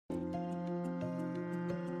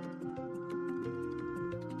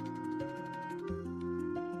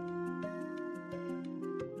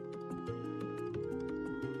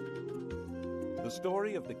The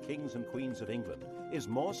story of the kings and queens of England is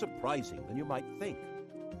more surprising than you might think.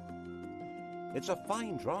 It's a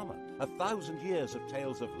fine drama, 1,000 years of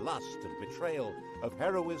tales of lust and betrayal, of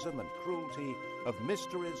heroism and cruelty, of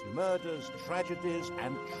mysteries, murders, tragedies,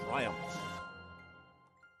 and triumphs.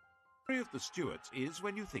 The story of the Stuarts is,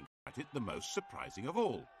 when you think about it, the most surprising of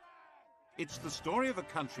all. It's the story of a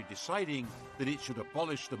country deciding that it should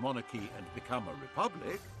abolish the monarchy and become a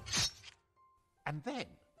republic, and then,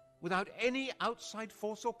 without any outside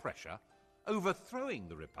force or pressure, overthrowing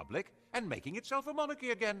the republic and making itself a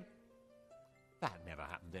monarchy again. That never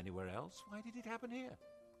happened anywhere else. Why did it happen here?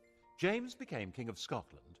 James became King of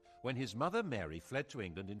Scotland when his mother Mary fled to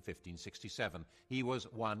England in 1567. He was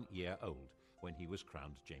 1 year old when he was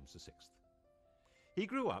crowned James VI. He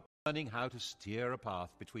grew up learning how to steer a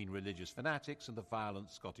path between religious fanatics and the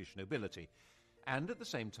violent Scottish nobility, and at the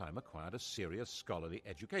same time acquired a serious scholarly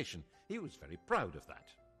education. He was very proud of that.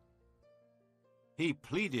 He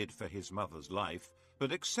pleaded for his mother's life,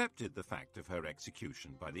 but accepted the fact of her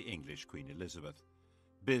execution by the English Queen Elizabeth.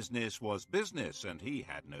 Business was business, and he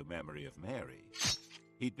had no memory of Mary.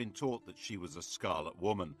 He'd been taught that she was a Scarlet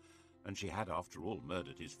Woman, and she had, after all,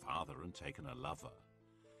 murdered his father and taken a lover.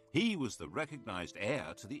 He was the recognized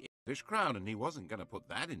heir to the English crown, and he wasn't going to put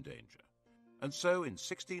that in danger. And so in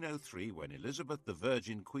 1603, when Elizabeth the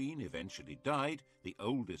Virgin Queen eventually died, the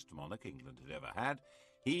oldest monarch England had ever had,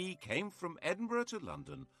 he came from Edinburgh to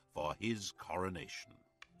London for his coronation.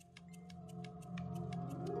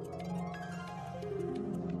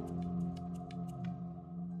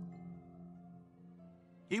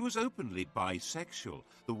 He was openly bisexual.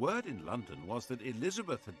 The word in London was that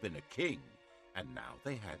Elizabeth had been a king, and now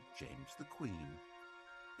they had James the Queen.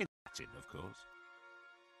 In Latin, of course.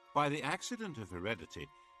 By the accident of heredity,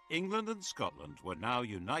 England and Scotland were now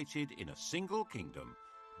united in a single kingdom,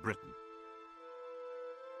 Britain.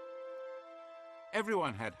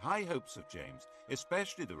 Everyone had high hopes of James,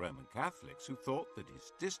 especially the Roman Catholics, who thought that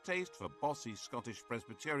his distaste for bossy Scottish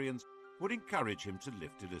Presbyterians would encourage him to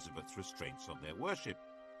lift Elizabeth's restraints on their worship.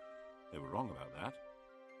 They were wrong about that.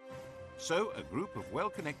 So a group of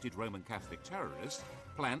well-connected Roman Catholic terrorists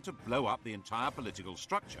planned to blow up the entire political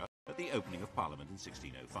structure at the opening of Parliament in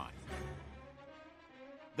 1605.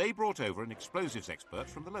 They brought over an explosives expert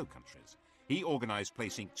from the Low Countries. He organised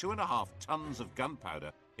placing 2.5 tons of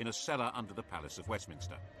gunpowder in a cellar under the Palace of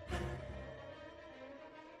Westminster.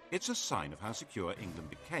 It's a sign of how secure England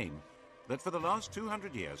became that for the last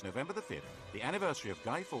 200 years, November the 5th, the anniversary of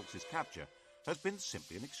Guy Fawkes' capture, has been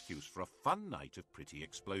simply an excuse for a fun night of pretty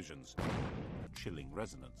explosions. A chilling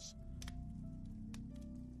resonance.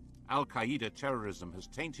 Al-Qaeda terrorism has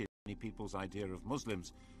tainted many people's idea of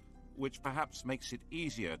Muslims, which perhaps makes it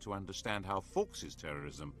easier to understand how Fawkes'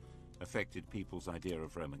 terrorism affected people's idea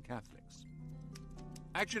of Roman Catholics.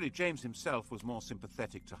 Actually, James himself was more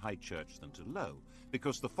sympathetic to high church than to low,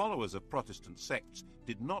 because the followers of Protestant sects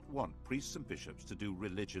did not want priests and bishops to do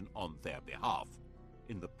religion on their behalf.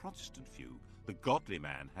 In the Protestant view, the godly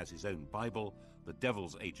man has his own Bible, the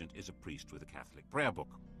devil's agent is a priest with a Catholic prayer book.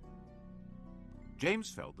 James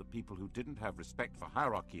felt that people who didn't have respect for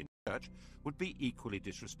hierarchy in church would be equally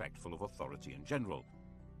disrespectful of authority in general.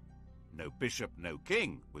 No bishop, no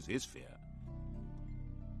king was his fear.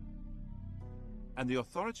 And the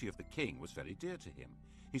authority of the king was very dear to him.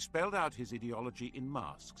 He spelled out his ideology in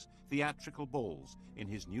masks, theatrical balls, in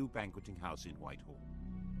his new banqueting house in Whitehall.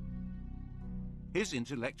 His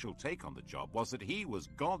intellectual take on the job was that he was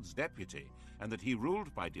God's deputy and that he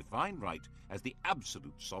ruled by divine right as the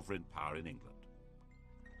absolute sovereign power in England.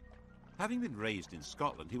 Having been raised in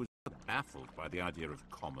Scotland, he was baffled by the idea of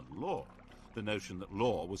common law, the notion that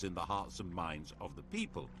law was in the hearts and minds of the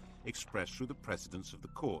people, expressed through the precedents of the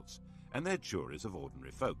courts and their juries of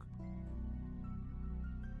ordinary folk.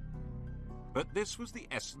 But this was the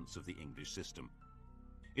essence of the English system.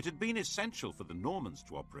 It had been essential for the Normans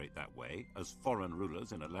to operate that way, as foreign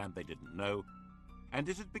rulers in a land they didn't know, and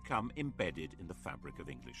it had become embedded in the fabric of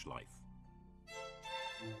English life.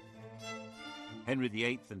 Henry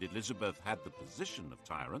VIII and Elizabeth had the position of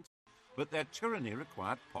tyrants, but their tyranny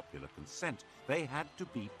required popular consent. They had to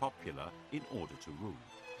be popular in order to rule.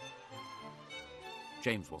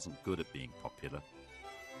 James wasn't good at being popular.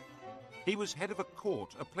 He was head of a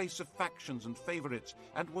court, a place of factions and favourites,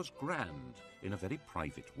 and was grand in a very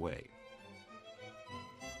private way.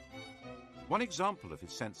 One example of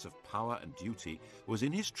his sense of power and duty was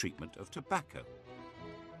in his treatment of tobacco.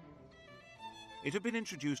 It had been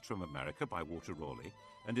introduced from America by Walter Raleigh,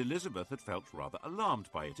 and Elizabeth had felt rather alarmed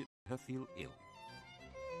by it. It made her feel ill.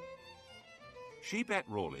 She bet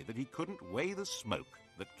Raleigh that he couldn't weigh the smoke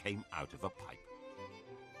that came out of a pipe.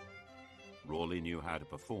 Raleigh knew how to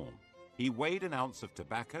perform. He weighed an ounce of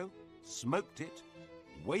tobacco, smoked it,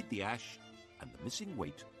 weighed the ash, and the missing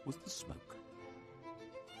weight was the smoke.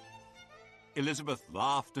 Elizabeth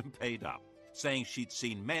laughed and paid up, saying she'd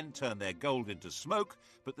seen men turn their gold into smoke,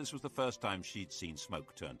 but this was the first time she'd seen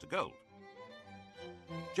smoke turn to gold.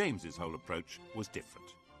 James's whole approach was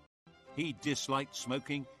different. He disliked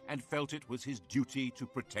smoking and felt it was his duty to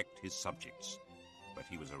protect his subjects. But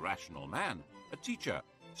he was a rational man, a teacher,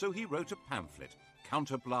 so he wrote a pamphlet,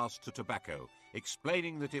 Counterblast to Tobacco,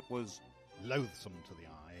 explaining that it was loathsome to the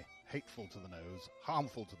eye, hateful to the nose,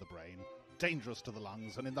 harmful to the brain, dangerous to the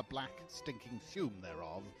lungs, and in the black, stinking fume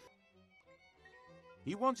thereof.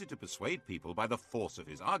 He wanted to persuade people by the force of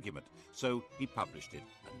his argument, so he published it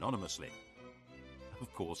anonymously.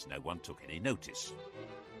 Of course, no one took any notice.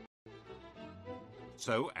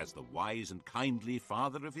 So, as the wise and kindly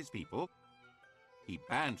father of his people, he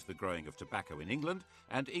banned the growing of tobacco in England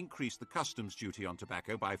and increased the customs duty on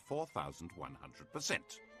tobacco by 4,100%.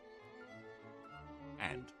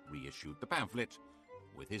 And reissued the pamphlet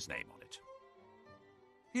with his name on it.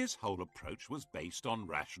 His whole approach was based on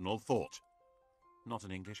rational thought, not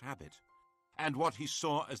an English habit, and what he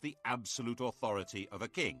saw as the absolute authority of a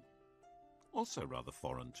king, also rather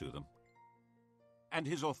foreign to them. And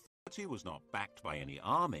his authority was not backed by any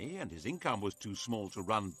army, and his income was too small to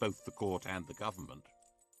run both the court and the government.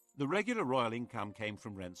 The regular royal income came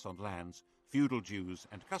from rents on lands, feudal dues,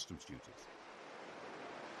 and customs duties.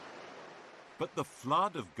 But the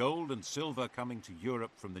flood of gold and silver coming to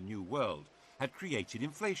Europe from the New World had created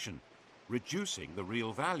inflation, reducing the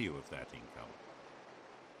real value of that income.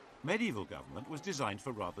 Medieval government was designed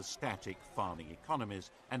for rather static farming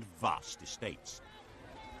economies and vast estates.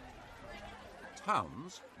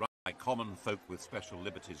 Towns, run by common folk with special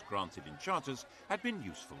liberties granted in charters, had been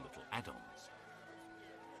useful little add-ons.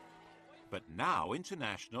 But now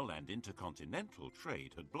international and intercontinental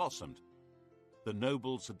trade had blossomed. The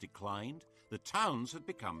nobles had declined, the towns had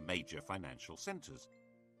become major financial centres.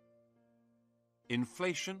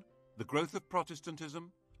 Inflation, the growth of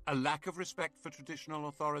Protestantism, a lack of respect for traditional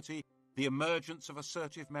authority, the emergence of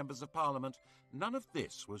assertive members of Parliament, none of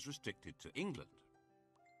this was restricted to England.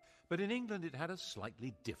 But in England it had a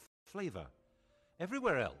slightly different flavour.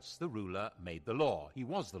 Everywhere else the ruler made the law, he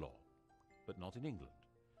was the law. But not in England.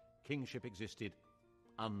 Kingship existed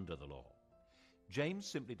under the law. James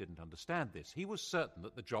simply didn't understand this. He was certain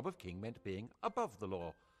that the job of king meant being above the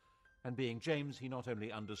law. And being James, he not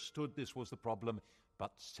only understood this was the problem,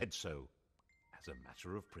 but said so as a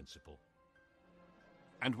matter of principle.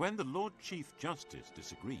 And when the Lord Chief Justice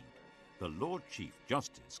disagreed, the Lord Chief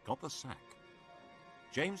Justice got the sack.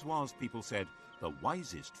 James was, people said, the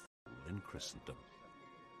wisest fool in Christendom.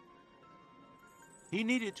 He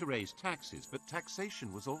needed to raise taxes, but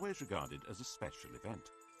taxation was always regarded as a special event.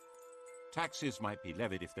 Taxes might be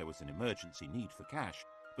levied if there was an emergency need for cash,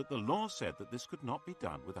 but the law said that this could not be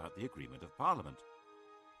done without the agreement of Parliament,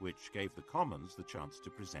 which gave the Commons the chance to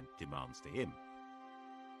present demands to him.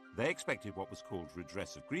 They expected what was called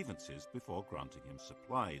redress of grievances before granting him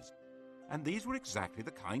supplies. And these were exactly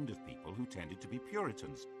the kind of people who tended to be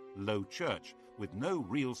Puritans, low church, with no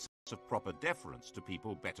real sense of proper deference to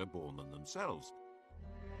people better born than themselves.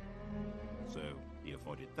 So he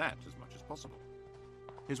avoided that as much as possible.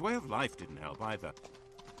 His way of life didn't help either.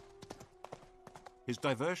 His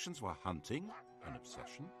diversions were hunting, an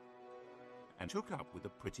obsession, and took up with a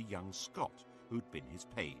pretty young Scot who'd been his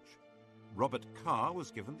page. Robert Carr was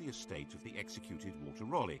given the estate of the executed Walter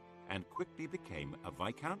Raleigh and quickly became a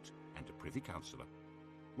viscount and a privy councillor.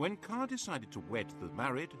 When Carr decided to wed the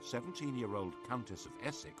married 17-year-old Countess of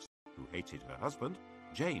Essex, who hated her husband,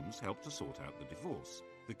 James helped to sort out the divorce.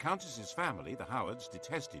 The Countess's family, the Howards,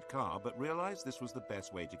 detested Carr but realised this was the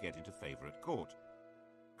best way to get into favour at court.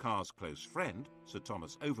 Carr's close friend, Sir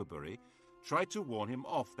Thomas Overbury, tried to warn him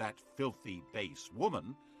off that filthy, base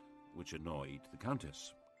woman, which annoyed the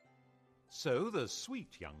Countess. So the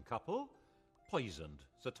sweet young couple poisoned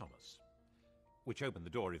Sir Thomas, which opened the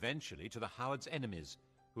door eventually to the Howards' enemies,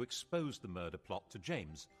 who exposed the murder plot to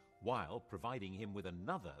James, while providing him with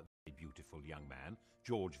another very beautiful young man,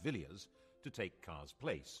 George Villiers, to take Carr's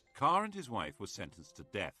place. Carr and his wife were sentenced to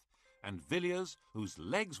death, and Villiers, whose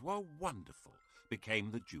legs were wonderful, became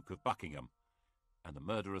the Duke of Buckingham, and the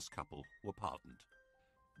murderous couple were pardoned.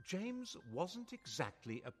 James wasn't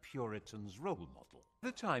exactly a Puritan's role model. By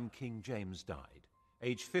the time King James died,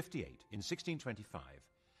 aged 58, in 1625,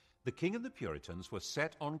 the King and the Puritans were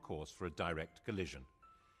set on course for a direct collision,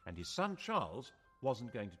 and his son Charles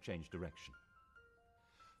wasn't going to change direction.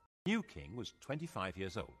 The new king was 25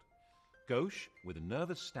 years old, gauche with a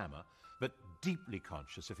nervous stammer, but deeply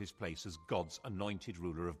conscious of his place as God's anointed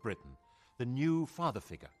ruler of Britain, the new father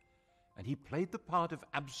figure, and he played the part of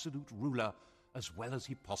absolute ruler as well as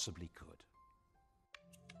he possibly could.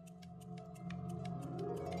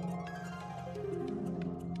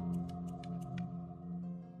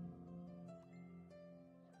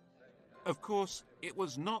 Of course, it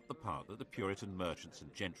was not the part that the Puritan merchants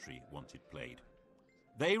and gentry wanted played.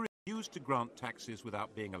 They refused to grant taxes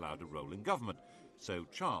without being allowed a role in government, so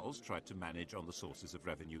Charles tried to manage on the sources of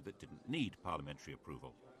revenue that didn't need parliamentary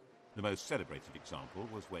approval. The most celebrated example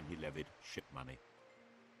was when he levied ship money.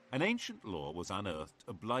 An ancient law was unearthed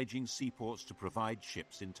obliging seaports to provide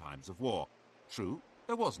ships in times of war. True,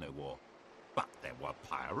 there was no war, but there were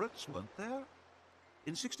pirates, weren't there?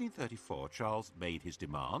 In 1634, Charles made his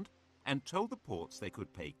demand and told the ports they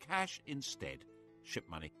could pay cash instead, ship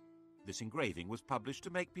money. This engraving was published to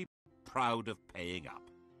make people proud of paying up.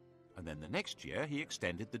 And then the next year he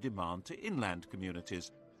extended the demand to inland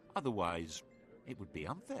communities. Otherwise, it would be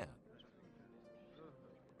unfair.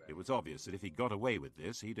 It was obvious that if he got away with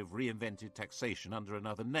this, he'd have reinvented taxation under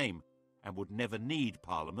another name and would never need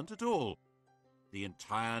Parliament at all. The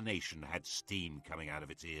entire nation had steam coming out of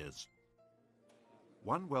its ears.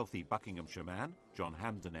 One wealthy Buckinghamshire man, John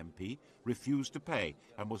Hampden MP, refused to pay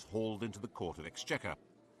and was hauled into the Court of Exchequer.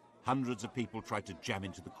 Hundreds of people tried to jam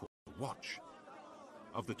into the court to watch.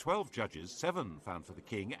 Of the 12 judges, 7 found for the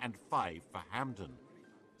king and 5 for Hampden.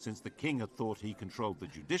 Since the king had thought he controlled the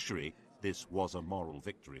judiciary, this was a moral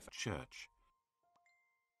victory for the church.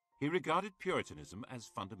 He regarded Puritanism as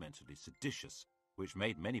fundamentally seditious, which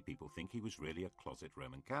made many people think he was really a closet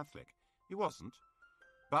Roman Catholic. He wasn't.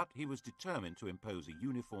 But he was determined to impose a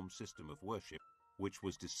uniform system of worship which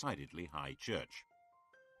was decidedly high church.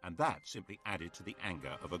 And that simply added to the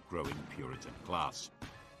anger of a growing Puritan class.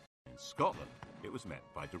 In Scotland, it was met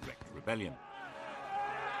by direct rebellion.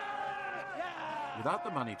 Without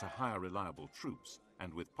the money to hire reliable troops,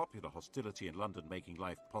 and with popular hostility in London making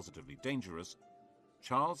life positively dangerous,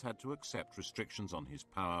 Charles had to accept restrictions on his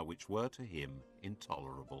power which were to him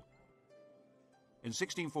intolerable. In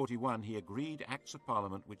 1641, he agreed Acts of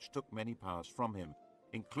Parliament which took many powers from him,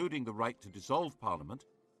 including the right to dissolve Parliament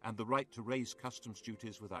and the right to raise customs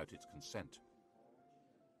duties without its consent.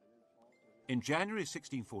 In January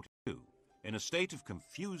 1642, in a state of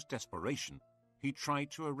confused desperation, he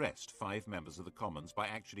tried to arrest 5 members of the Commons by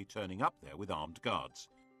actually turning up there with armed guards.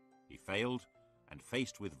 He failed, and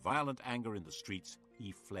faced with violent anger in the streets,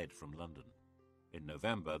 he fled from London. In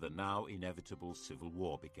November, the now inevitable civil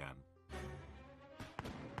war began.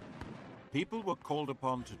 People were called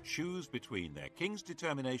upon to choose between their king's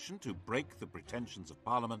determination to break the pretensions of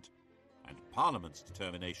Parliament and Parliament's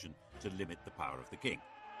determination to limit the power of the king.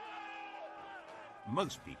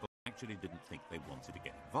 Most people actually didn't think they wanted to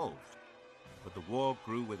get involved, but the war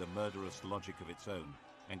grew with a murderous logic of its own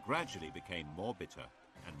and gradually became more bitter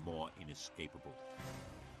and more inescapable.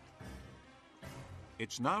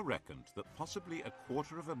 It's now reckoned that possibly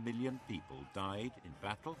 250,000 people died in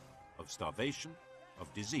battle, of starvation,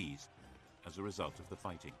 of disease, as a result of the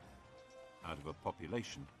fighting, out of a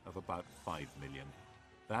population of about 5 million.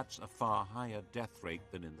 That's a far higher death rate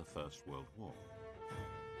than in the First World War.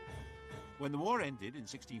 When the war ended in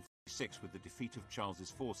 1646 with the defeat of Charles's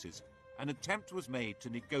forces, an attempt was made to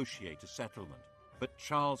negotiate a settlement, but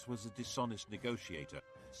Charles was a dishonest negotiator,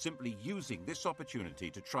 simply using this opportunity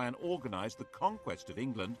to try and organise the conquest of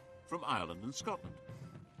England from Ireland and Scotland.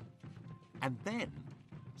 And then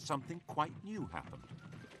something quite new happened.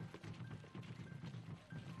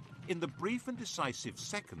 In the brief and decisive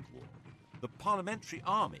Second War, the Parliamentary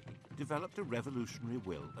Army developed a revolutionary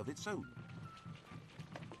will of its own.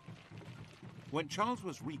 When Charles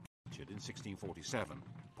was recaptured in 1647,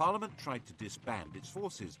 Parliament tried to disband its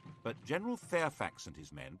forces, but General Fairfax and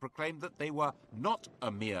his men proclaimed that they were not a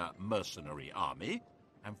mere mercenary army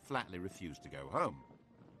and flatly refused to go home.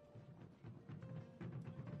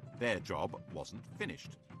 Their job wasn't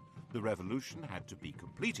finished. The revolution had to be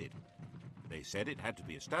completed. They said it had to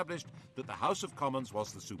be established that the House of Commons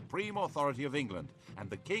was the supreme authority of England, and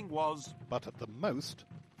the king was, but at the most,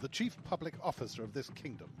 the chief public officer of this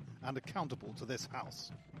kingdom, and accountable to this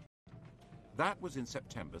House. That was in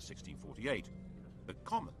September 1648. The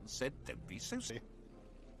Commons said don't be so silly.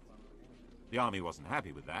 The army wasn't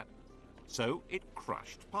happy with that, so it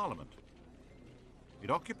crushed Parliament.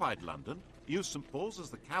 It occupied London, used St. Paul's as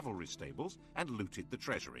the cavalry stables, and looted the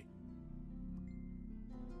treasury.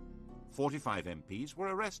 45 MPs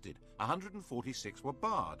were arrested, 146 were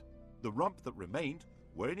barred. The rump that remained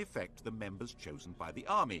were in effect the members chosen by the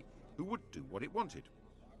army, who would do what it wanted,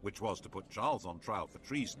 which was to put Charles on trial for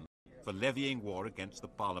treason for levying war against the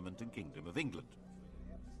Parliament and Kingdom of England.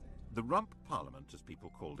 The Rump Parliament, as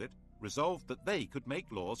people called it, resolved that they could make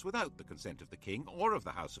laws without the consent of the king or of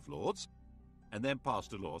the House of Lords, and then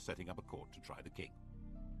passed a law setting up a court to try the king.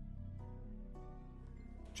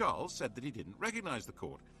 Charles said that he didn't recognise the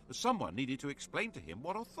court, as someone needed to explain to him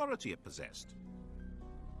what authority it possessed.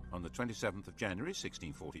 On the 27th of January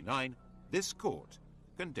 1649, this court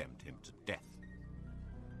condemned him to death.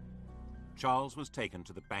 Charles was taken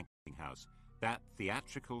to the banqueting house, that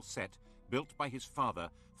theatrical set built by his father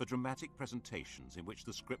for dramatic presentations in which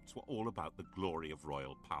the scripts were all about the glory of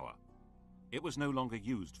royal power. It was no longer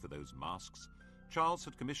used for those masks. Charles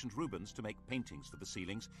had commissioned Rubens to make paintings for the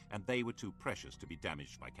ceilings, and they were too precious to be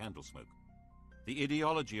damaged by candle smoke. The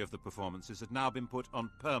ideology of the performances had now been put on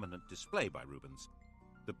permanent display by Rubens.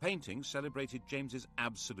 The paintings celebrated James's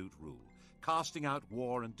absolute rule, casting out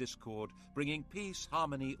war and discord, bringing peace,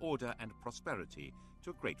 harmony, order, and prosperity to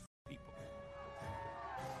a grateful people.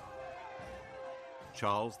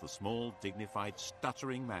 Charles, the small, dignified,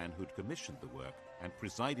 stuttering man who'd commissioned the work and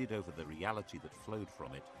presided over the reality that flowed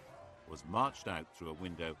from it, was marched out through a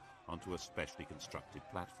window onto a specially constructed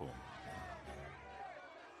platform.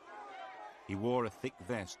 He wore a thick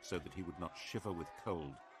vest so that he would not shiver with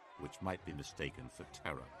cold, which might be mistaken for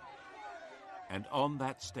terror. And on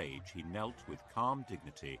that stage he knelt with calm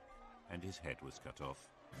dignity, and his head was cut off.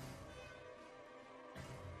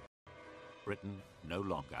 Britain no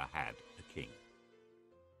longer had a king.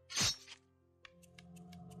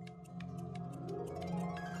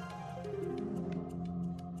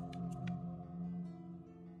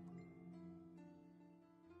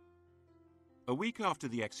 A week after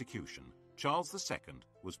the execution, Charles II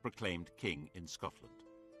was proclaimed king in Scotland.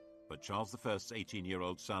 But Charles I's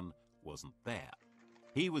 18-year-old son wasn't there.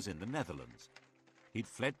 He was in the Netherlands. He'd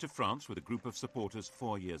fled to France with a group of supporters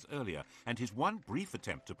 4 years earlier, and his one brief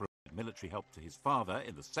attempt to provide military help to his father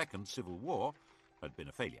in the Second Civil War had been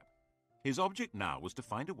a failure. His object now was to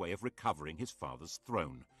find a way of recovering his father's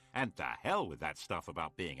throne, and to hell with that stuff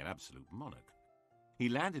about being an absolute monarch. He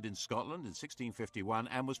landed in Scotland in 1651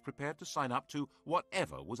 and was prepared to sign up to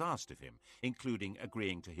whatever was asked of him, including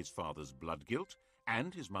agreeing to his father's blood guilt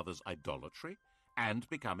and his mother's idolatry, and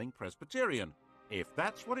becoming Presbyterian. If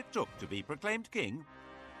that's what it took to be proclaimed king,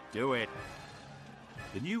 do it.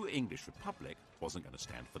 The new English Republic wasn't going to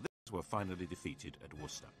stand for this. Were finally defeated at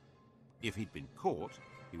Worcester. If he'd been caught,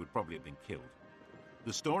 he would probably have been killed.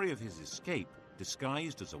 The story of his escape,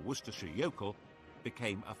 disguised as a Worcestershire yokel,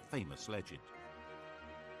 became a famous legend.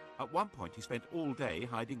 At one point, he spent all day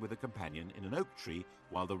hiding with a companion in an oak tree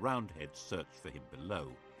while the Roundheads searched for him below.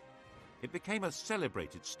 It became a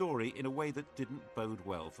celebrated story in a way that didn't bode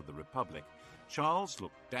well for the Republic. Charles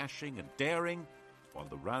looked dashing and daring, while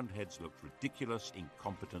the Roundheads looked ridiculous,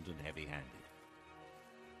 incompetent, and heavy-handed.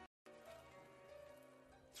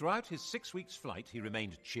 Throughout his 6 weeks' flight, he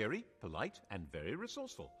remained cheery, polite, and very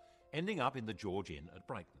resourceful, ending up in the George Inn at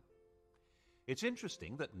Brighton. It's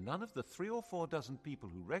interesting that none of the 3 or 4 dozen people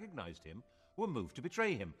who recognized him were moved to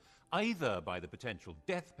betray him, either by the potential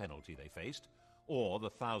death penalty they faced or the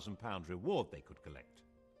 £1,000 reward they could collect.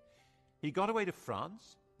 He got away to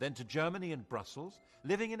France, then to Germany and Brussels,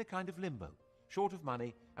 living in a kind of limbo, short of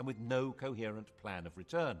money and with no coherent plan of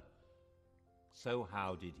return. So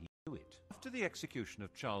how did he do it? After the execution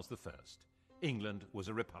of Charles I, England was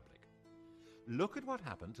a republic. Look at what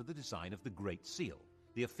happened to the design of the Great Seal,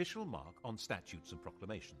 the official mark on statutes and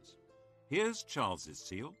proclamations. Here's Charles's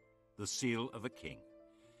seal, the seal of a king.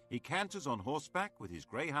 He canters on horseback with his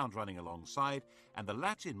greyhound running alongside, and the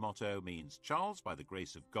Latin motto means Charles, by the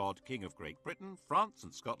grace of God, King of Great Britain, France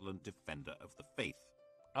and Scotland, defender of the faith.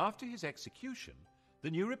 After his execution,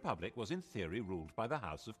 the new republic was in theory ruled by the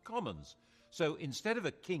House of Commons, so instead of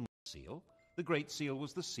a king's seal, the Great Seal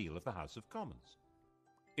was the seal of the House of Commons.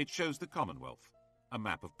 It shows the Commonwealth, a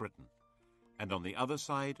map of Britain, and on the other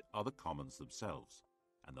side are the Commons themselves.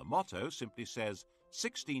 And the motto simply says,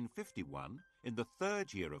 1651, in the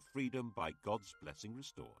 3rd year of freedom by God's blessing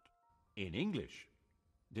restored. In English.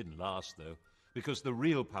 Didn't last, though, because the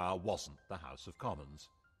real power wasn't the House of Commons.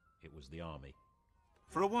 It was the army.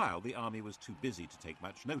 For a while, the army was too busy to take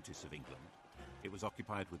much notice of England. It was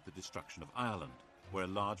occupied with the destruction of Ireland, where a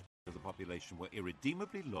large part of the population were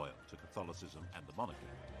irredeemably loyal to Catholicism and the monarchy.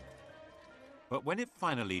 But when it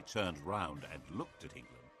finally turned round and looked at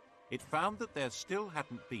England, it found that there still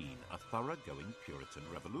hadn't been a thoroughgoing Puritan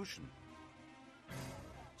revolution.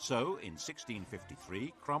 So, in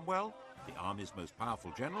 1653, Cromwell, the army's most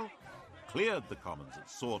powerful general, cleared the Commons at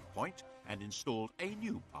sword point and installed a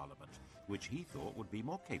new parliament, which he thought would be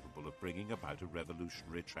more capable of bringing about a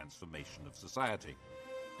revolutionary transformation of society.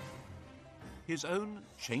 His own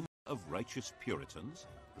Chamber of Righteous Puritans,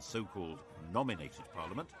 the so-called nominated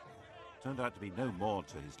parliament, turned out to be no more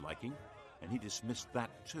to his liking, and he dismissed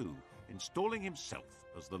that too, installing himself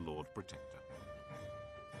as the Lord Protector.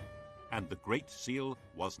 And the Great Seal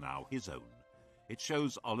was now his own. It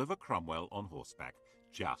shows Oliver Cromwell on horseback,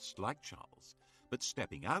 just like Charles, but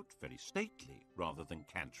stepping out very stately rather than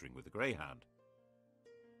cantering with a greyhound.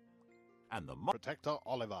 And the Protector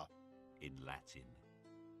Oliver. In Latin.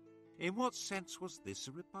 In what sense was this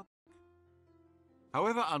a republic?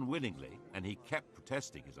 However unwillingly, and he kept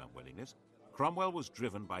protesting his unwillingness, Cromwell was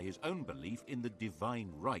driven by his own belief in the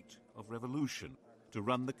divine right of revolution to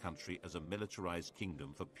run the country as a militarized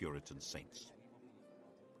kingdom for Puritan saints.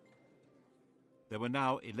 There were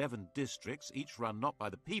now 11 districts, each run not by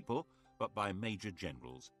the people, but by major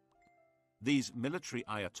generals. These military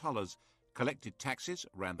ayatollahs collected taxes,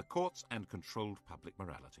 ran the courts, and controlled public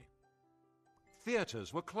morality.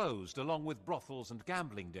 Theatres were closed, along with brothels and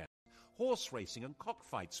gambling dens. Horse racing and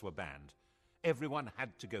cockfights were banned. Everyone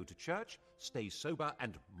had to go to church, stay sober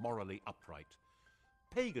and morally upright.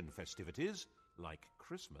 Pagan festivities, like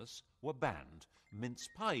Christmas, were banned. Mince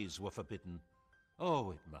pies were forbidden.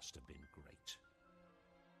 Oh, it must have been great.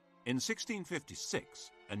 In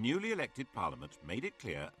 1656, a newly elected Parliament made it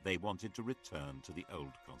clear they wanted to return to the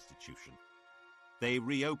old constitution. They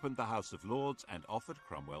reopened the House of Lords and offered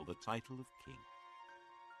Cromwell the title of king.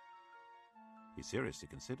 He seriously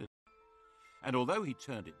considered it. And although he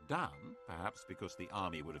turned it down, perhaps because the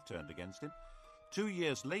army would have turned against him, 2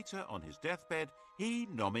 years later, on his deathbed, he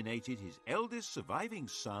nominated his eldest surviving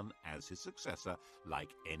son as his successor,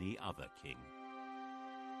 like any other king.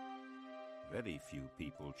 Very few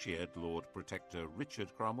people cheered Lord Protector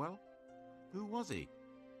Richard Cromwell. Who was he?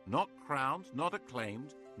 Not crowned, not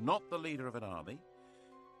acclaimed, not the leader of an army.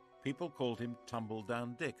 People called him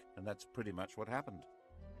Tumbledown Dick, and that's pretty much what happened.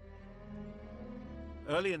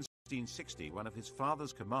 Early in 1660, one of his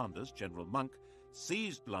father's commanders, General Monk,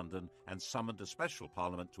 seized London and summoned a special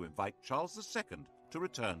parliament to invite Charles II to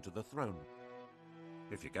return to the throne.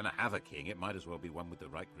 If you're going to have a king, it might as well be one with the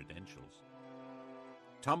right credentials.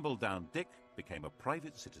 Tumbledown Dick became a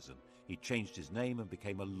private citizen. He changed his name and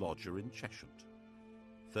became a lodger in Cheshunt.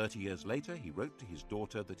 30 years later, he wrote to his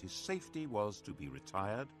daughter that his safety was to be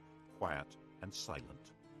retired, quiet, and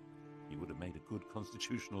silent. He would have made a good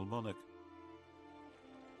constitutional monarch.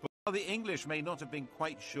 While the English may not have been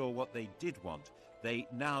quite sure what they did want, they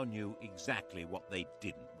now knew exactly what they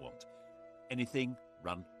didn't want. Anything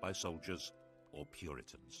run by soldiers or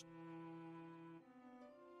Puritans.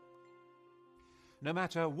 No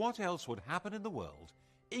matter what else would happen in the world,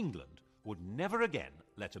 England would never again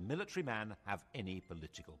let a military man have any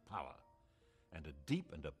political power. And a deep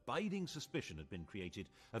and abiding suspicion had been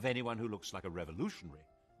created of anyone who looks like a revolutionary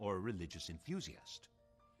or a religious enthusiast.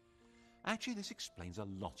 Actually, this explains a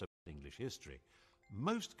lot of English history.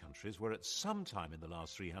 Most countries were at some time in the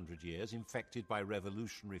last 300 years infected by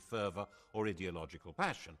revolutionary fervour or ideological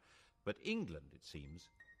passion, but England, it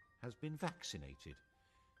seems, has been vaccinated.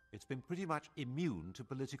 It's been pretty much immune to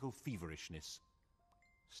political feverishness.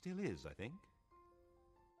 Still is, I think.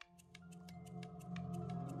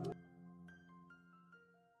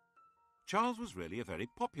 Charles was really a very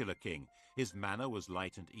popular king. His manner was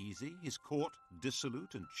light and easy, his court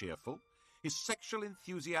dissolute and cheerful, his sexual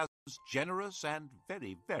enthusiasms generous and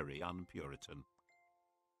very, very un-Puritan.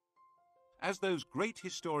 As those great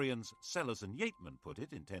historians Sellers and Yeatman put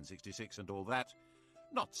it in 1066 and all that,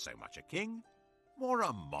 not so much a king, more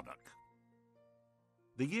a monarch.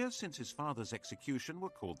 The years since his father's execution were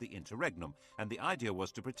called the Interregnum, and the idea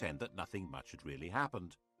was to pretend that nothing much had really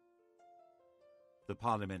happened. The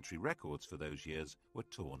parliamentary records for those years were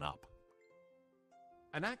torn up.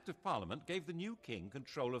 An Act of Parliament gave the new king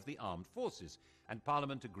control of the armed forces, and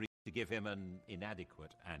Parliament agreed to give him an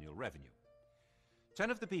inadequate annual revenue.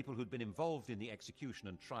 10 of the people who'd been involved in the execution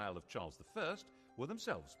and trial of Charles I were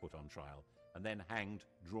themselves put on trial, and then hanged,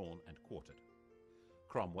 drawn, and quartered.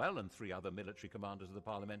 Cromwell and 3 other military commanders of the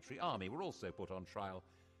parliamentary army were also put on trial.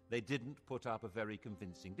 They didn't put up a very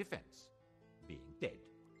convincing defence, being dead.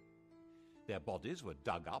 Their bodies were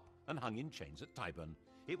dug up and hung in chains at Tyburn.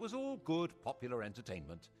 It was all good popular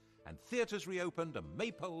entertainment, and theatres reopened and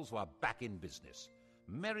maypoles were back in business.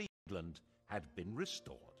 Merry England had been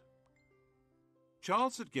restored.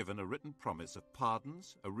 Charles had given a written promise of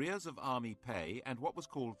pardons, arrears of army pay, and what was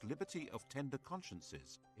called liberty of tender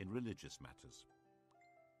consciences in religious matters.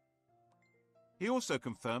 He also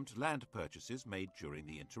confirmed land purchases made during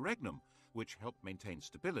the Interregnum, which helped maintain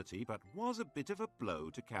stability but was a bit of a blow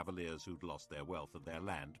to cavaliers who'd lost their wealth and their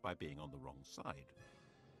land by being on the wrong side.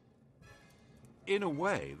 In a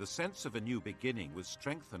way, the sense of a new beginning was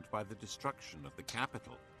strengthened by the destruction of the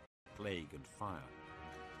capital, plague and fire.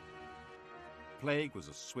 plague was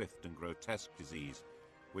a swift and grotesque disease,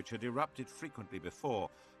 which had erupted frequently before,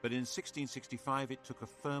 but in 1665 it took a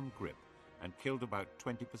firm grip and killed about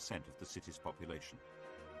 20% of the city's population.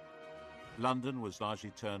 London was largely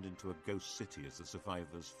turned into a ghost city as the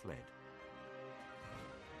survivors fled.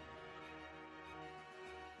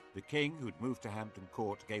 The king, who'd moved to Hampton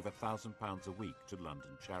Court, gave £1,000 a week to London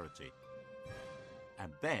charity.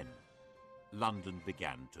 And then London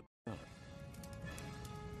began to burn.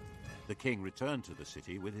 The king returned to the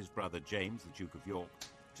city with his brother James, the Duke of York,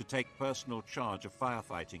 to take personal charge of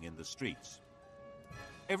firefighting in the streets.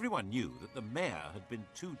 Everyone knew that the mayor had been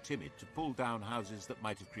too timid to pull down houses that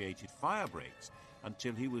might have created fire breaks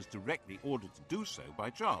until he was directly ordered to do so by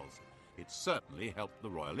Charles. It certainly helped the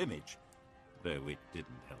royal image, though it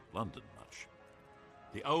didn't help London much.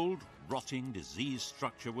 The old, rotting, diseased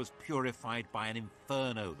structure was purified by an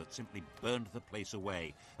inferno that simply burned the place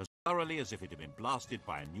away as thoroughly as if it had been blasted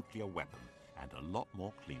by a nuclear weapon, and a lot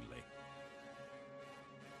more cleanly.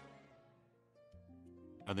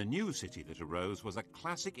 And the new city that arose was a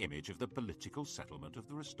classic image of the political settlement of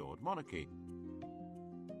the restored monarchy.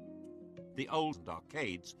 The old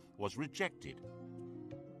arcades was rejected.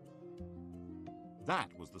 That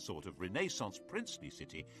was the sort of Renaissance princely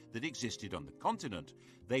city that existed on the continent.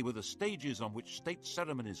 They were the stages on which state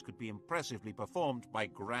ceremonies could be impressively performed by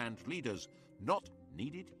grand leaders, not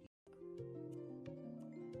needed here.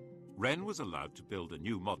 Wren was allowed to build a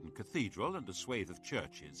new modern cathedral and a swathe of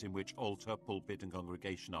churches in which altar, pulpit and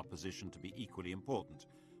congregation are positioned to be equally important,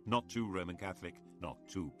 not too Roman Catholic, not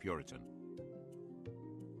too Puritan.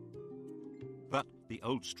 But the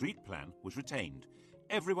old street plan was retained.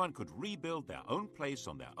 Everyone could rebuild their own place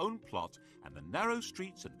on their own plot, and the narrow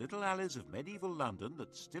streets and little alleys of medieval London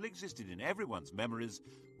that still existed in everyone's memories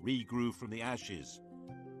regrew from the ashes.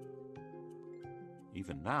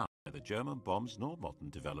 Even now, neither German bombs nor modern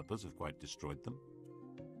developers have quite destroyed them.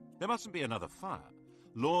 There mustn't be another fire.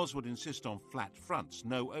 Laws would insist on flat fronts,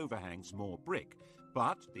 no overhangs, more brick.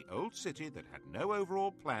 But the old city that had no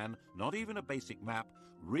overall plan, not even a basic map,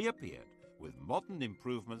 reappeared with modern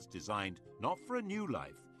improvements designed not for a new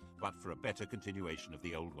life, but for a better continuation of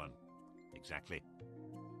the old one. Exactly.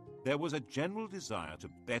 There was a general desire to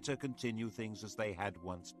better continue things as they had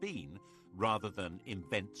once been, rather than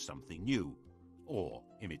invent something new, or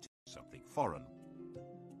imitate something foreign.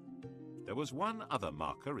 There was one other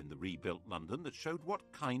marker in the rebuilt London that showed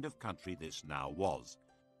what kind of country this now was.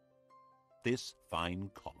 This fine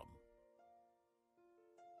column.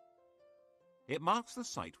 It marks the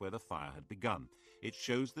site where the fire had begun. It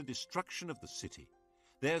shows the destruction of the city.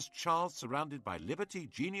 There's Charles surrounded by liberty,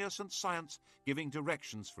 genius and science, giving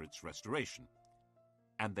directions for its restoration.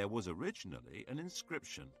 And there was originally an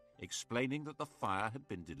inscription explaining that the fire had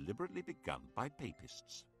been deliberately begun by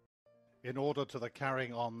papists. In order to the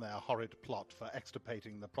carrying on their horrid plot for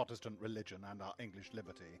extirpating the Protestant religion and our English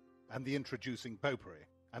liberty, and the introducing popery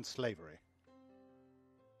and slavery.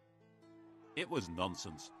 It was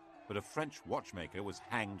nonsense, but a French watchmaker was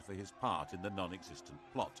hanged for his part in the non-existent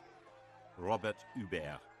plot. Robert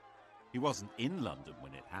Hubert. He wasn't in London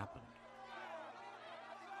when it happened.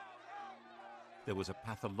 There was a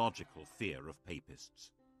pathological fear of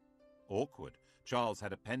papists. Awkward. Charles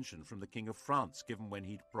had a pension from the King of France given when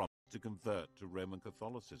he'd promised to convert to Roman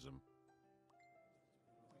Catholicism.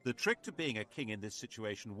 The trick to being a king in this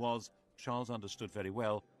situation was, Charles understood very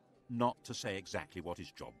well, not to say exactly what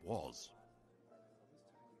his job was.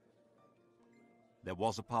 There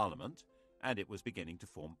was a parliament, and it was beginning to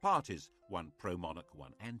form parties, one pro-monarch,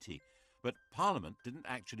 one anti. But Parliament didn't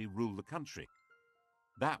actually rule the country.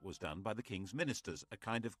 That was done by the king's ministers, a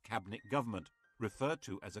kind of cabinet government, referred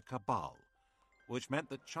to as a cabal, which meant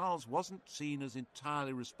that Charles wasn't seen as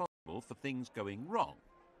entirely responsible for things going wrong,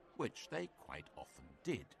 which they quite often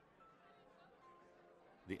did.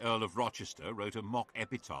 The Earl of Rochester wrote a mock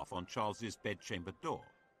epitaph on Charles's bedchamber door.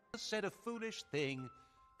 Said a foolish thing,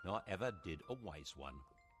 nor ever did a wise one.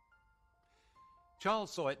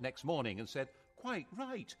 Charles saw it next morning and said, "Quite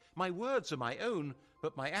right, my words are my own,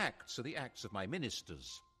 but my acts are the acts of my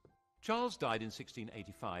ministers." Charles died in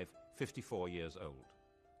 1685, 54 years old.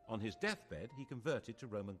 On his deathbed, he converted to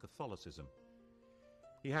Roman Catholicism.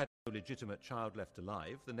 He had no legitimate child left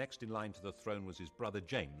alive. The next in line to the throne was his brother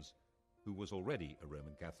James, who was already a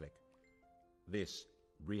Roman Catholic. This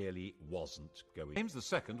really wasn't going. James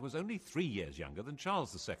II was only 3 years younger than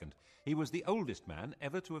Charles II. He was the oldest man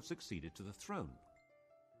ever to have succeeded to the throne.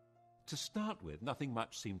 To start with, nothing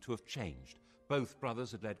much seemed to have changed. Both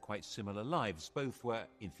brothers had led quite similar lives. Both were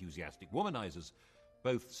enthusiastic womanizers.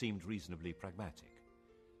 Both seemed reasonably pragmatic.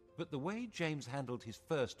 But the way James handled his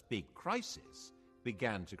first big crisis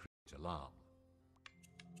began to create alarm.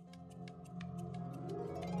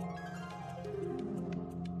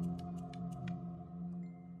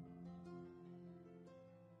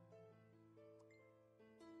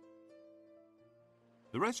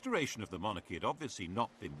 restoration of the monarchy had obviously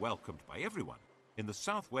not been welcomed by everyone. In the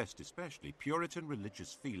southwest especially, Puritan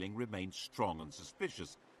religious feeling remained strong and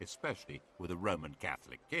suspicious, especially with a Roman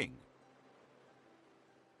Catholic king.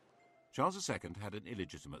 Charles II had an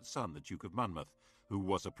illegitimate son, the Duke of Monmouth, who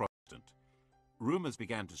was a Protestant. Rumours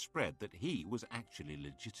began to spread that he was actually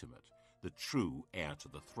legitimate, the true heir to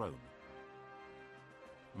the throne.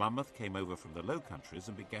 Monmouth came over from the Low Countries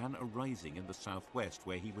and began a rising in the southwest,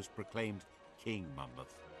 where he was proclaimed King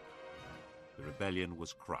Monmouth. The rebellion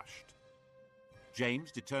was crushed.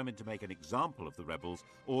 James, determined to make an example of the rebels,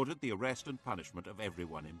 ordered the arrest and punishment of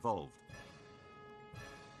everyone involved.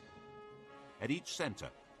 At each centre,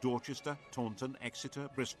 Dorchester, Taunton, Exeter,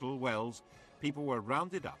 Bristol, Wells, people were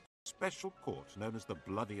rounded up. A special court known as the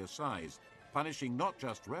Bloody Assize, punishing not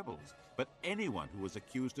just rebels, but anyone who was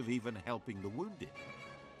accused of even helping the wounded.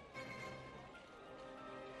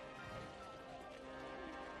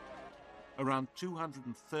 Around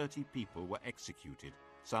 230 people were executed,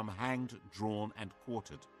 some hanged, drawn and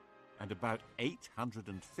quartered, and about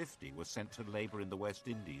 850 were sent to labour in the West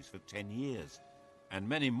Indies for 10 years. And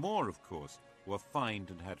many more, of course, were fined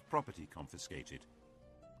and had property confiscated.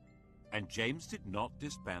 And James did not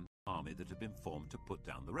disband the army that had been formed to put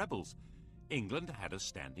down the rebels. England had a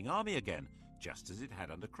standing army again, just as it had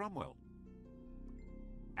under Cromwell.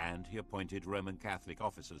 And he appointed Roman Catholic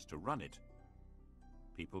officers to run it.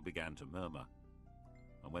 People began to murmur,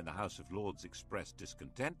 and when the House of Lords expressed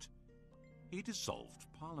discontent, he dissolved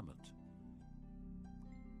Parliament.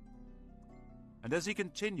 And as he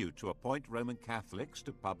continued to appoint Roman Catholics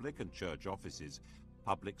to public and church offices,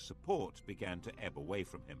 public support began to ebb away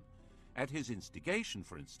from him. At his instigation,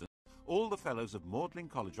 for instance, all the fellows of Magdalen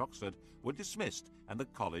College, Oxford, were dismissed, and the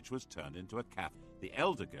college was turned into a Catholic. The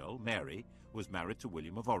elder girl, Mary, was married to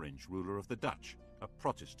William of Orange, ruler of the Dutch, a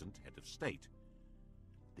Protestant head of state.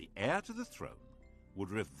 The heir to the throne would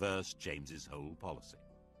reverse James's whole policy.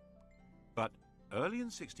 But early in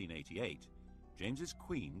 1688, James's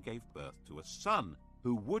queen gave birth to a son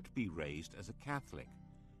who would be raised as a Catholic.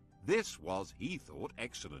 This was, he thought,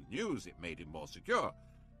 excellent news. It made him more secure.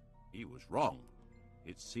 He was wrong.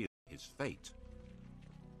 It sealed his fate.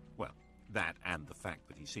 Well, that and the fact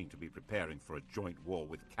that he seemed to be preparing for a joint war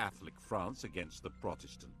with Catholic France against the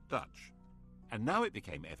Protestant Dutch. And now it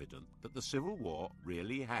became evident that the Civil War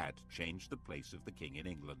really had changed the place of the king in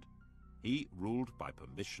England. He ruled by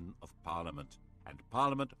permission of Parliament, and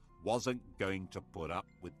Parliament wasn't going to put up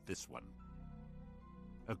with this one.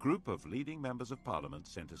 A group of leading members of Parliament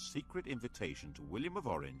sent a secret invitation to William of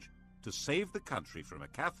Orange to save the country from a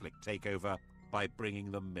Catholic takeover by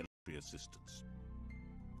bringing them military assistance.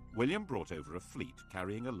 William brought over a fleet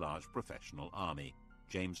carrying a large professional army.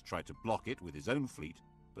 James tried to block it with his own fleet,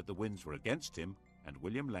 but the winds were against him, and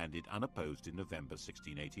William landed unopposed in November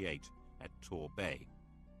 1688 at Tor Bay.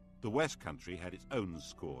 The West Country had its own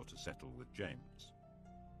score to settle with James.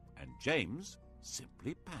 And James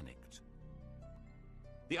simply panicked.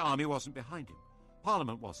 The army wasn't behind him.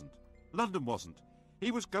 Parliament wasn't. London wasn't.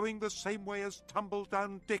 He was going the same way as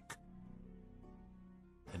Tumbledown Dick.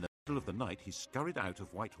 In the middle of the night, he scurried out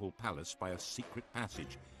of Whitehall Palace by a secret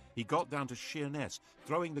passage. He got down to Sheerness,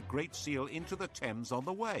 throwing the Great Seal into the Thames on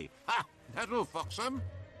the way. Ha! That'll fox him!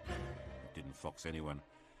 It didn't fox anyone.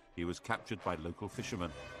 He was captured by local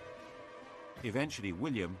fishermen. Eventually,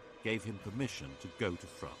 William gave him permission to go to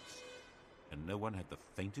France, and no one had the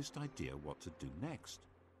faintest idea what to do next.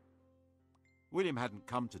 William hadn't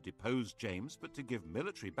come to depose James, but to give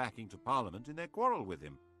military backing to Parliament in their quarrel with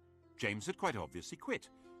him. James had quite obviously quit,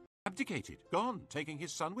 abdicated, gone, taking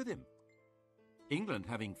his son with him. England,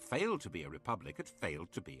 having failed to be a republic, had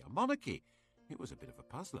failed to be a monarchy. It was a bit of a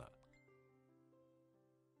puzzler.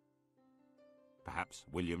 Perhaps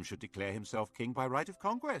William should declare himself king by right of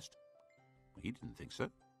conquest. He didn't think so.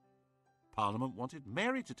 Parliament wanted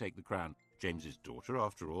Mary to take the crown, James's daughter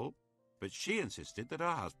after all, but she insisted that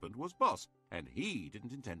her husband was boss, and he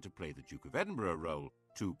didn't intend to play the Duke of Edinburgh role,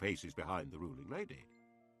 2 paces behind the ruling lady.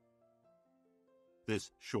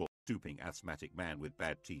 This short, stooping, asthmatic man with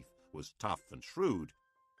bad teeth was tough and shrewd.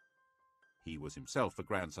 He was himself a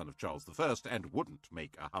grandson of Charles I and wouldn't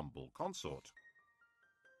make a humble consort.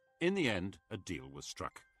 In the end, a deal was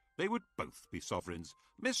struck. They would both be sovereigns,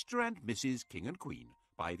 Mr. and Mrs. King and Queen,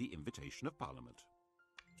 by the invitation of Parliament.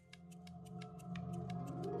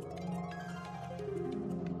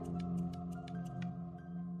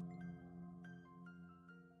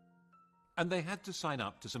 And they had to sign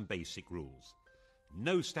up to some basic rules.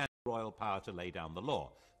 No standing royal power to lay down the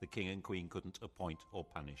law. The King and Queen couldn't appoint or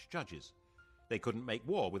punish judges. They couldn't make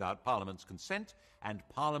war without Parliament's consent, and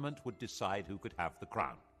Parliament would decide who could have the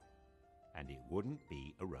crown. And it wouldn't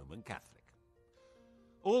be a Roman Catholic.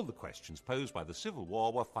 All the questions posed by the Civil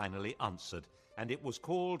War were finally answered, and it was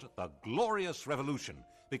called the Glorious Revolution,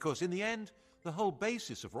 because in the end, the whole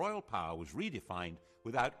basis of royal power was redefined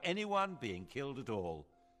without anyone being killed at all.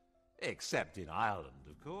 Except in Ireland,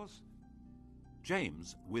 of course.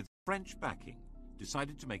 James, with French backing,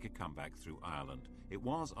 decided to make a comeback through Ireland. It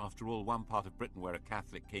was, after all, one part of Britain where a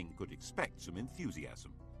Catholic king could expect some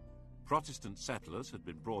enthusiasm. Protestant settlers had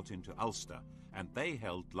been brought into Ulster, and they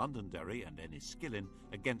held Londonderry and Enniskillen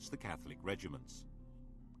against the Catholic regiments.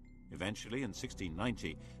 Eventually, in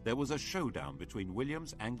 1690, there was a showdown between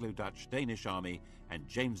William's Anglo-Dutch-Danish army and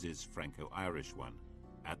James's Franco-Irish one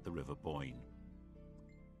at the River Boyne.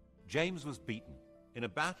 James was beaten in a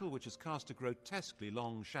battle which has cast a grotesquely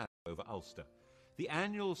long shadow over Ulster. The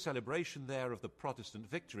annual celebration there of the Protestant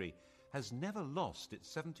victory has never lost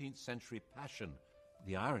its 17th century passion.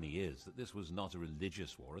 The irony is that this was not a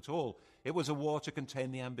religious war at all. It was a war to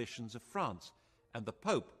contain the ambitions of France, and the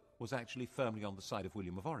Pope was actually firmly on the side of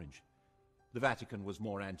William of Orange. The Vatican was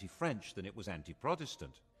more anti-French than it was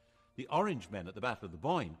anti-Protestant. The Orange men at the Battle of the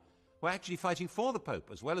Boyne were actually fighting for the Pope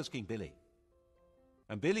as well as King Billy.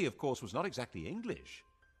 And Billy, of course, was not exactly English.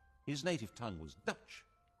 His native tongue was Dutch.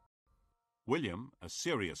 William, a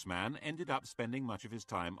serious man, ended up spending much of his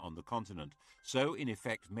time on the continent, so in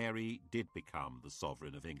effect Mary did become the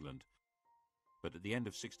sovereign of England. But at the end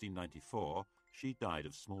of 1694, she died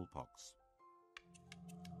of smallpox.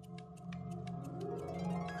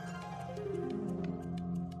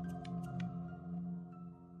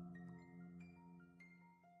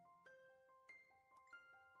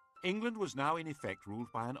 England was now in effect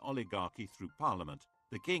ruled by an oligarchy through Parliament.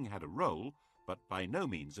 The king had a role, but by no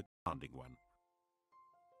means a commanding one.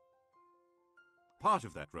 Part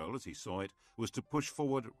of that role, as he saw it, was to push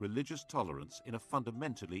forward religious tolerance in a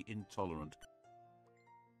fundamentally intolerant country.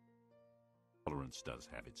 Tolerance does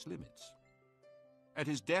have its limits. At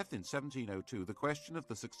his death in 1702, the question of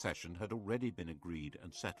the succession had already been agreed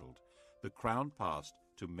and settled. The crown passed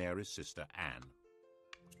to Mary's sister Anne.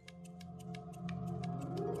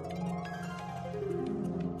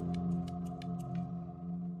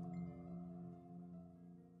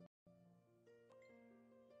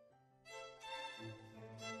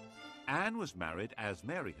 Anne was married, as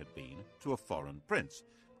Mary had been, to a foreign prince,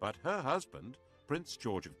 but her husband, Prince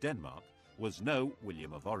George of Denmark, was no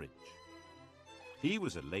William of Orange. He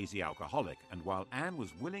was a lazy alcoholic, and while Anne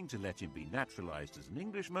was willing to let him be naturalized as an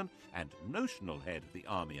Englishman and notional head of the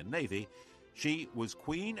army and navy, she was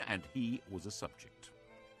queen and he was a subject.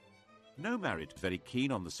 No marriage was very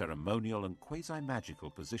keen on the ceremonial and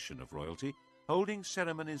quasi-magical position of royalty, holding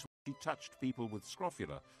ceremonies where she touched people with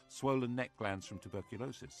scrofula, swollen neck glands from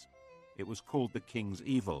tuberculosis. It was called the King's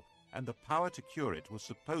Evil, and the power to cure it was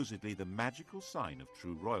supposedly the magical sign of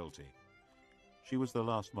true royalty. She was the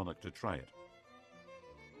last monarch to try it.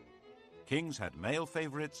 Kings had male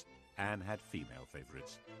favourites, Anne had female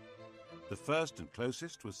favourites. The first and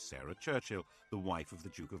closest was Sarah Churchill, the wife of the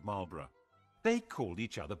Duke of Marlborough. They called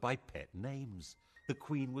each other by pet names. The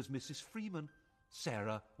Queen was Mrs. Freeman,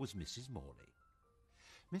 Sarah was Mrs. Morley.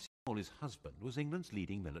 Mrs. Morley's husband was England's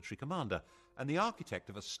leading military commander and the architect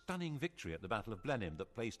of a stunning victory at the Battle of Blenheim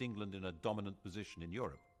that placed England in a dominant position in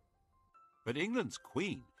Europe. But England's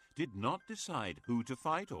Queen did not decide who to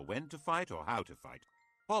fight or when to fight or how to fight.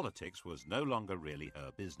 Politics was no longer really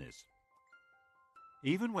her business.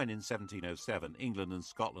 Even when in 1707 England and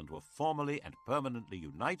Scotland were formally and permanently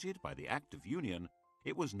united by the Act of Union,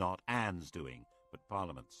 it was not Anne's doing, but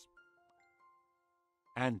Parliament's.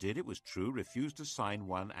 Anne did, it was true, refuse to sign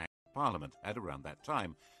one Act of Parliament at around that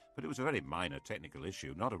time, but it was a very minor technical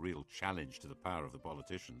issue, not a real challenge to the power of the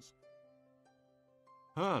politicians.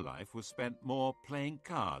 Her life was spent more playing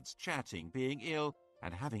cards, chatting, being ill,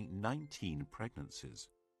 and having 19 pregnancies.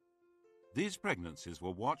 These pregnancies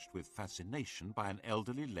were watched with fascination by an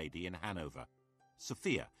elderly lady in Hanover,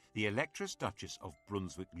 Sophia, the Electress Duchess of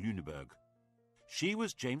Brunswick-Lüneburg. She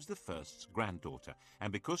was James I's granddaughter,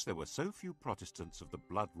 and because there were so few Protestants of the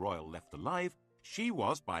blood royal left alive, she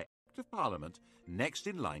was, by Act of Parliament, next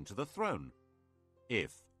in line to the throne,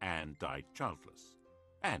 if Anne died childless,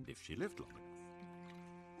 and if she lived long enough.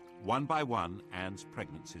 One by one, Anne's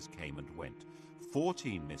pregnancies came and went.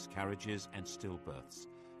 14 miscarriages and stillbirths.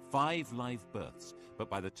 5 live births, but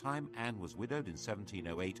by the time Anne was widowed in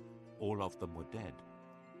 1708, all of them were dead.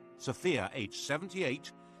 Sophia, aged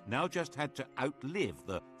 78, now just had to outlive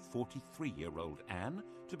the 43-year-old Anne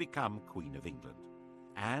to become Queen of England.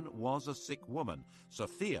 Anne was a sick woman.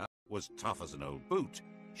 Sophia was tough as an old boot.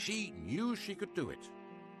 She knew she could do it.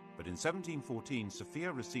 But in 1714,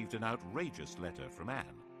 Sophia received an outrageous letter from Anne.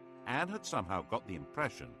 Anne had somehow got the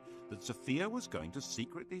impression that Sophia was going to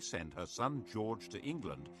secretly send her son George to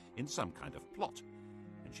England in some kind of plot,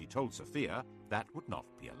 and she told Sophia that would not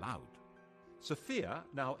be allowed. Sophia,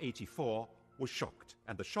 now 84, was shocked,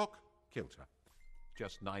 and the shock killed her,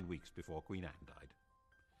 just 9 weeks before Queen Anne died.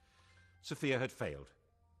 Sophia had failed,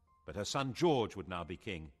 but her son George would now be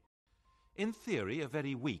king. In theory, a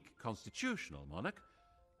very weak constitutional monarch,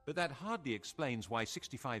 but that hardly explains why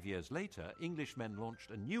 65 years later Englishmen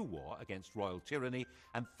launched a new war against royal tyranny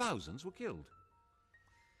and thousands were killed.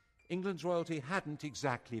 England's royalty hadn't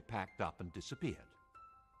exactly packed up and disappeared,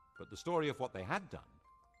 but the story of what they had done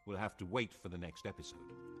will have to wait for the next episode.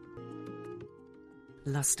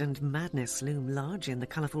 Lust and madness loom large in the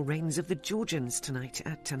colourful reigns of the Georgians tonight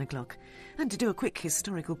at 10 o'clock. And to do a quick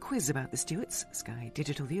historical quiz about the Stuarts, Sky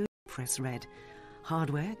Digital View, press red.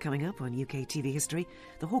 Hardware coming up on UK TV history,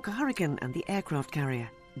 the Hawker Hurricane and the aircraft carrier,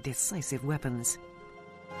 decisive weapons.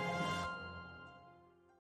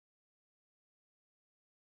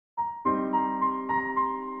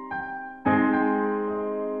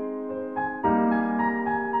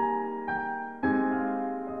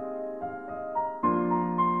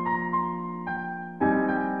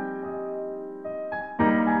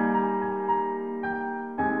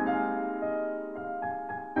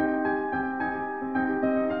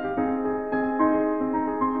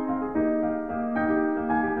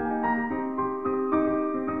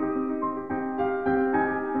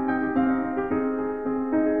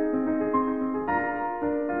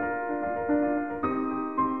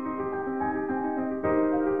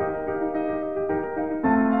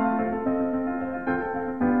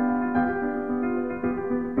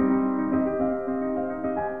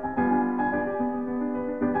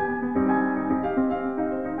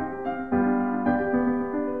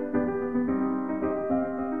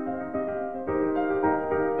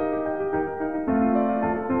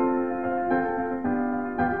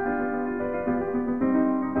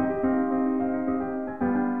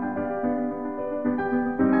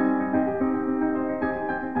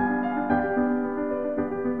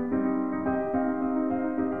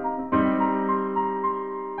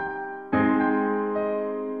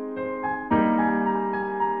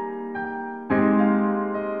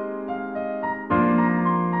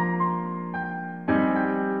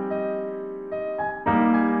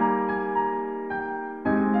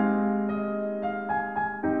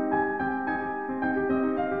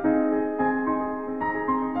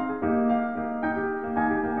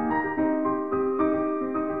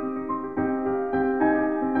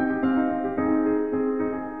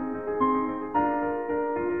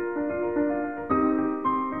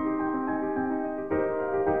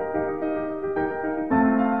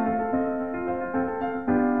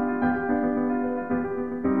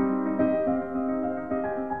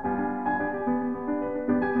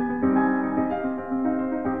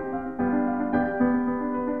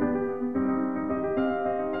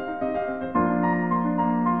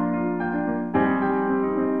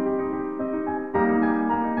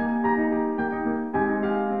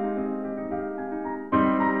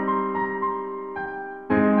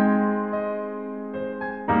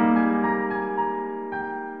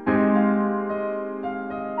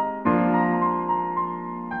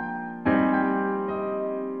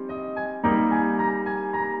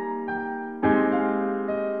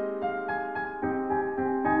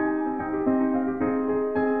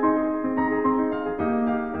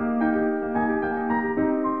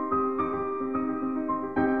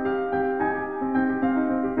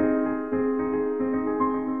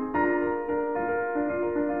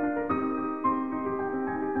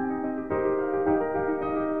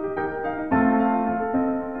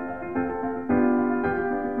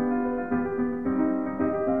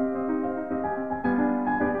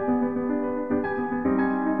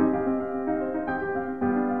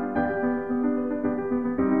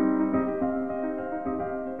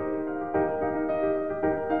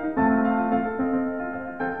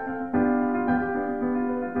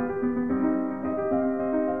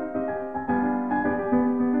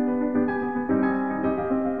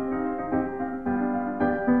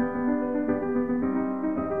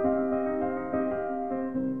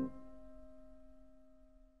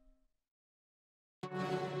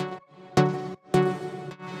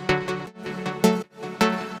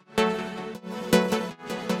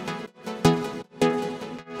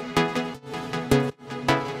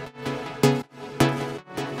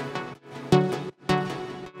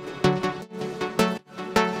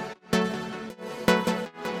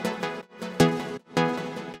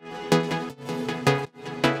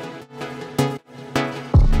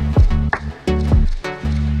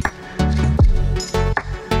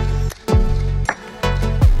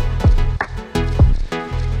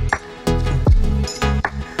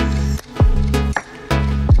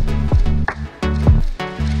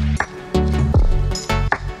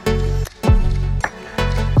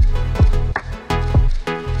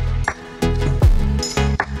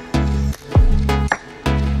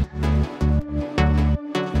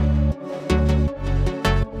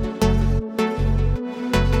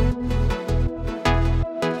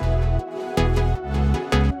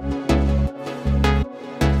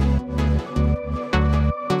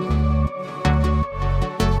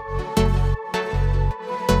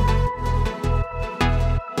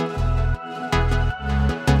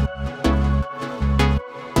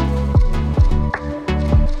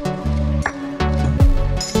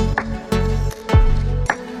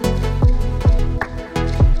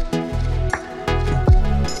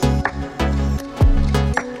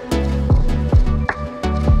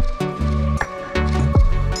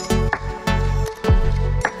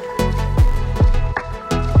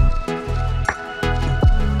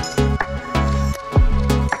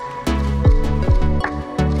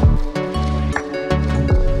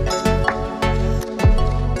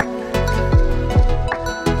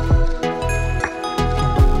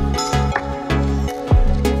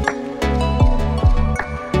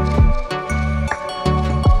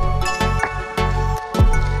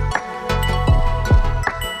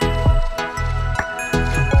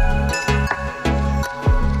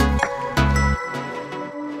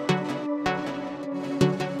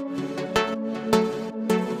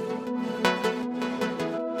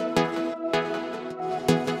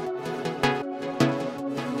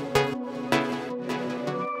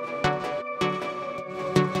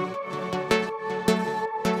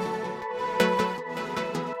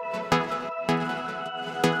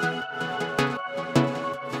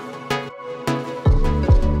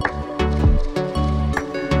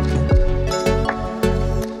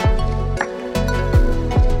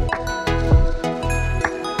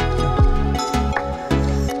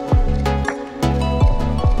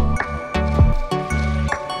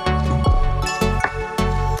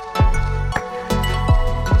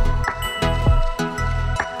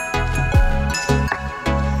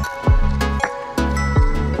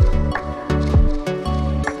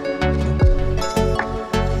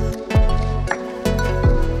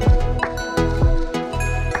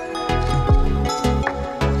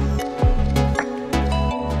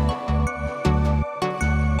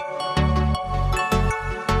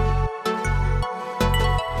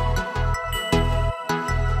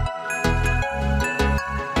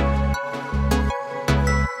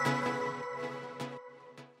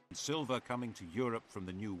 silver coming to Europe from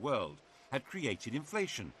the New World had created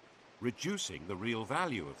inflation, reducing the real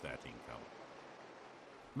value of that income.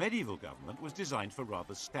 Medieval government was designed for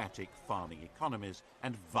rather static farming economies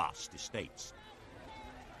and vast estates.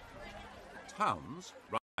 Towns,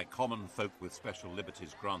 run by common folk with special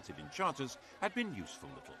liberties granted in charters, had been useful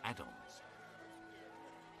little add-ons.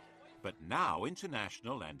 But now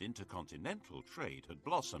international and intercontinental trade had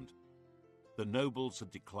blossomed. The nobles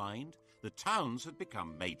had declined, the towns had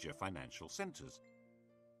become major financial centres.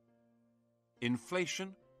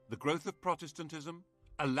 Inflation, the growth of Protestantism,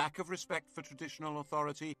 a lack of respect for traditional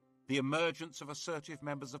authority, the emergence of assertive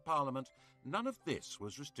members of Parliament, none of this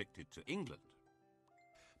was restricted to England.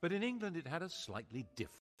 But in England it had a slightly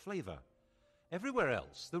different flavour. Everywhere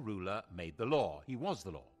else the ruler made the law, he was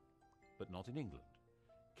the law, but not in England.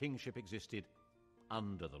 Kingship existed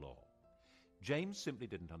under the law. James simply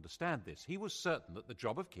didn't understand this. He was certain that the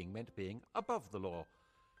job of king meant being above the law.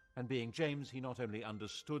 And being James, he not only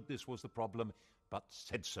understood this was the problem, but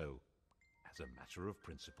said so as a matter of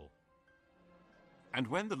principle. And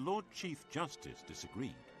when the Lord Chief Justice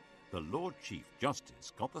disagreed, the Lord Chief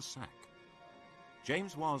Justice got the sack.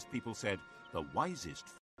 James was, people said, the wisest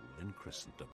fool in Christendom.